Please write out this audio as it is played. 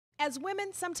As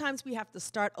women, sometimes we have to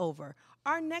start over.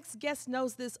 Our next guest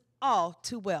knows this all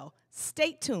too well.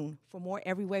 Stay tuned for more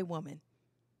Everyway Woman.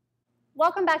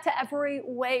 Welcome back to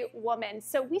Everyway Woman.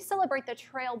 So we celebrate the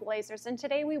trailblazers, and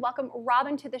today we welcome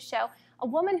Robin to the show, a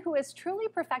woman who has truly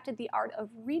perfected the art of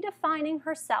redefining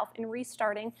herself and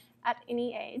restarting at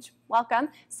any age. Welcome.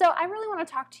 So I really want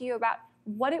to talk to you about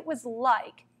what it was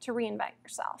like to reinvent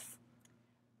yourself.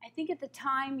 I think at the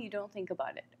time you don't think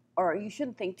about it, or you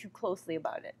shouldn't think too closely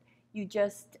about it. You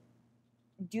just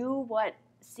do what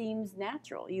seems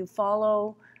natural. You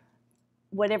follow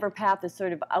whatever path is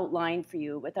sort of outlined for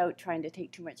you without trying to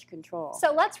take too much control.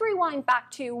 So let's rewind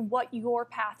back to what your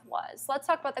path was. Let's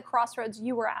talk about the crossroads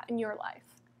you were at in your life.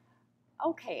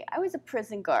 Okay, I was a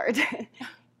prison guard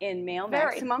in male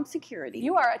maximum security.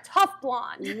 You are a tough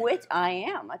blonde. Which I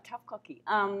am, a tough cookie.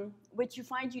 Which you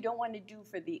find you don't want to do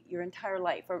for your entire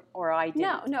life, or I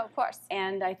didn't. No, of course.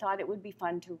 And I thought it would be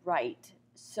fun to write.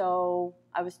 So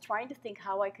I was trying to think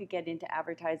how I could get into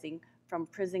advertising from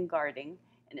prison guarding,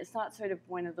 and it's not sort of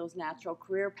one of those natural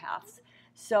career paths.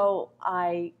 So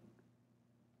I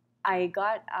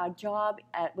got a job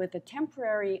with a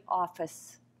temporary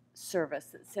office service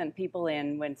that sent people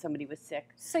in when somebody was sick.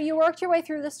 So you worked your way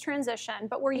through this transition,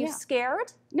 but were you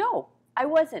scared? No, I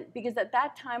wasn't, because at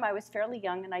that time I was fairly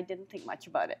young and I didn't think much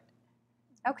about it.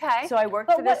 Okay. So I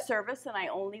worked for this service, and I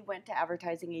only went to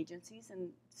advertising agencies and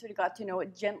sort of got to know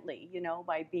it gently, you know,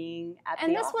 by being at the office.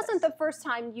 And this wasn't the first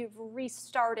time you've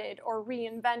restarted or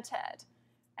reinvented.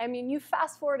 I mean, you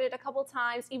fast forwarded a couple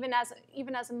times, even as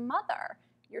a mother.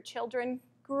 Your children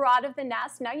grew out of the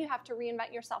nest. Now you have to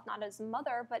reinvent yourself, not as a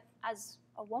mother, but as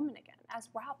a woman again, as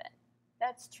Robin.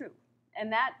 That's true.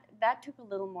 And that took a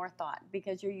little more thought,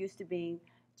 because you're used to being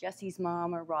Jesse's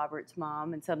mom or Robert's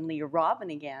mom, and suddenly you're Robin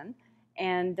again.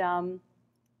 And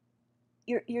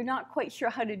you're not quite sure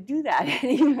how to do that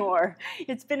anymore.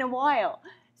 It's been a while.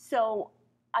 So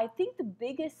I think the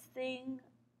biggest thing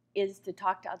is to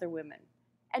talk to other women,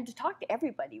 and to talk to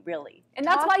everybody, really. And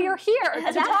that's why you're here.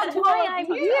 That's why I'm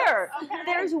here. Okay.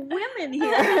 There's women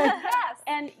here. Yes.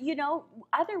 And, you know,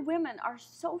 other women are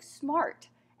so smart,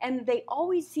 and they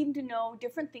always seem to know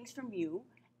different things from you.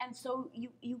 And so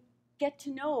you get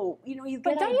to know, you know, you get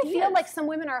But don't ideas. you feel like some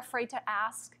women are afraid to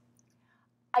ask?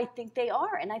 I think they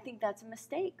are, and I think that's a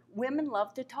mistake. Women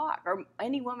love to talk, or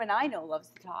any woman I know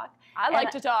loves to talk. I like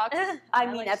to talk. I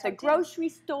mean, at the grocery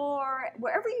store,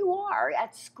 wherever you are,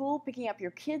 at school, picking up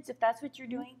your kids, if that's what you're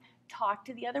doing, talk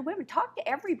to the other women. Talk to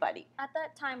everybody. At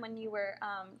that time when you were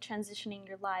transitioning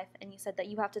your life, and you said that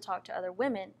you have to talk to other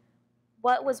women,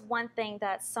 what was one thing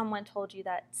that someone told you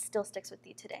that still sticks with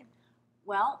you today?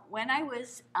 Well, when I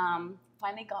was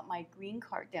finally got my green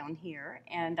card down here,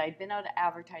 and I'd been out of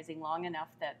advertising long enough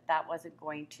that wasn't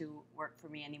going to work for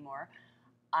me anymore,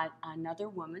 another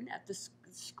woman at the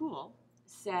school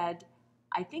said,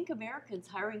 "I think Americans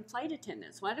hiring flight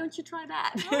attendants. Why don't you try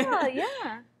that?" Oh,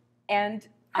 yeah. And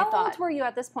How I thought, old were you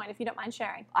at this point, if you don't mind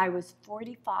sharing? I was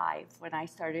 45 when I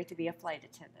started to be a flight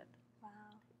attendant.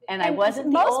 And I wasn't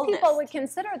the most oldest. people would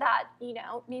consider that, you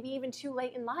know, maybe even too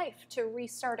late in life to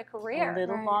restart a career. A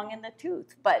little long in the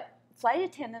tooth. But flight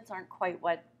attendants aren't quite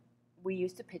what we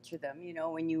used to picture them, you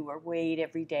know, when you were weighed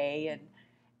every day,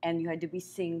 and you had to be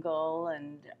single,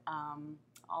 and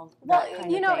all that kind of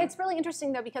thing. You know, it's really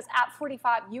interesting, though, because at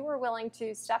 45, you were willing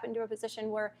to step into a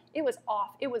position where it was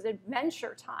off. It was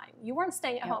adventure time. You weren't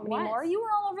staying at home anymore. You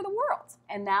were all over the world.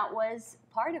 And that was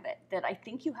part of it, that I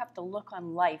think you have to look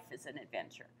on life as an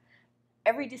adventure.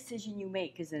 Every decision you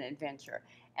make is an adventure.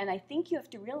 And I think you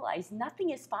have to realize nothing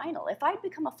is final. If I'd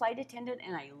become a flight attendant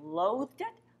and I loathed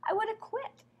it, I would have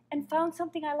quit and found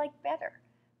something I liked better.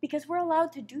 Because we're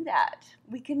allowed to do that.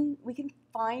 We can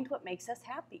find what makes us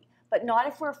happy, but not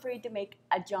if we're afraid to make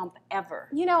a jump ever.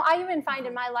 You know, I even find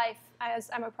in my life,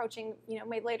 as I'm approaching, you know,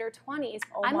 my later 20s.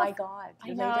 Oh my God,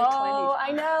 your later 20s.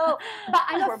 I know, but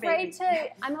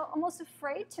I'm almost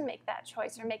afraid to make that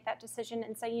choice or make that decision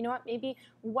and say, you know what, maybe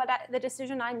the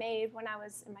decision I made when I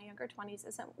was in my younger 20s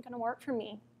isn't going to work for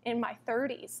me in my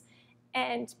 30s.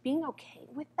 And being okay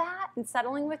with that and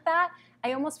settling with that,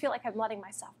 I almost feel like I'm letting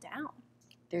myself down.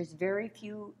 There's very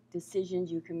few decisions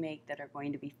you can make that are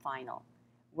going to be final,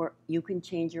 where you can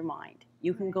change your mind.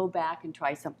 You can go back and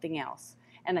try something else.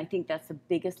 And I think that's the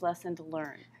biggest lesson to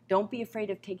learn. Don't be afraid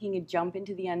of taking a jump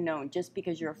into the unknown just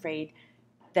because you're afraid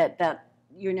that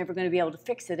you're never going to be able to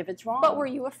fix it if it's wrong. But were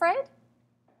you afraid?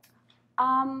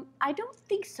 I don't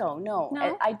think so, no.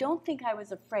 I don't think I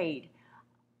was afraid.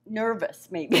 Nervous,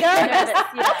 maybe. Nervous.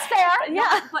 That's fair.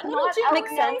 But not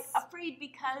afraid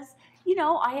because, you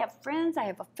know, I have friends, I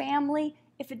have a family.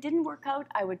 if it didn't work out,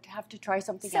 I would have to try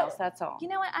something else, that's all. You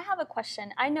know what, I have a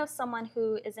question. I know someone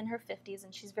who is in her 50s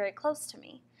and she's very close to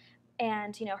me.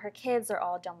 And, you know, her kids are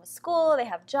all done with school, they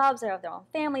have jobs, they have their own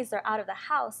families, they're out of the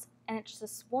house, and it's just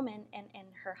this woman and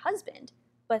her husband.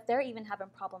 But they're even having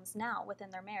problems now within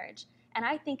their marriage. And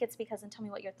I think it's because, and tell me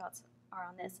what your thoughts are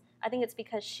on this, I think it's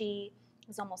because she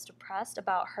is almost depressed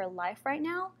about her life right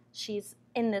now. She's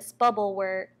in this bubble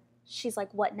where she's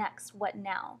like, what next? What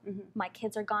now? My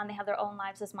kids are gone, they have their own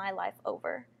lives, is my life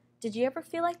over? Did you ever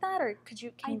feel like that, or can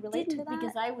you relate to that? I didn't,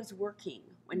 because I was working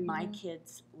when my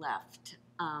kids left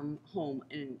home,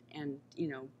 and you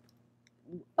know,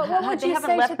 but what would they you haven't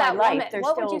say left to that my life. woman? They're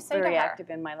What still would you say very to her? active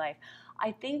in my life.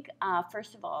 I think,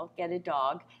 first of all, get a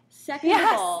dog. Second of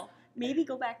all, maybe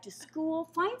go back to school.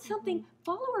 Find something,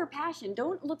 follow her passion.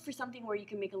 Don't look for something where you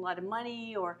can make a lot of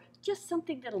money, or just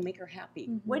something that'll make her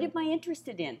happy. What am I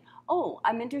interested in? Oh,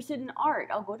 I'm interested in art.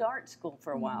 I'll go to art school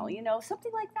for a while, you know,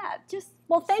 something like that. Just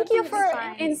Well, thank you for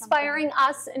find inspiring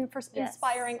us and for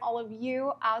inspiring all of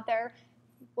you out there.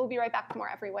 We'll be right back with more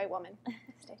Every Way Woman.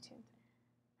 Stay tuned.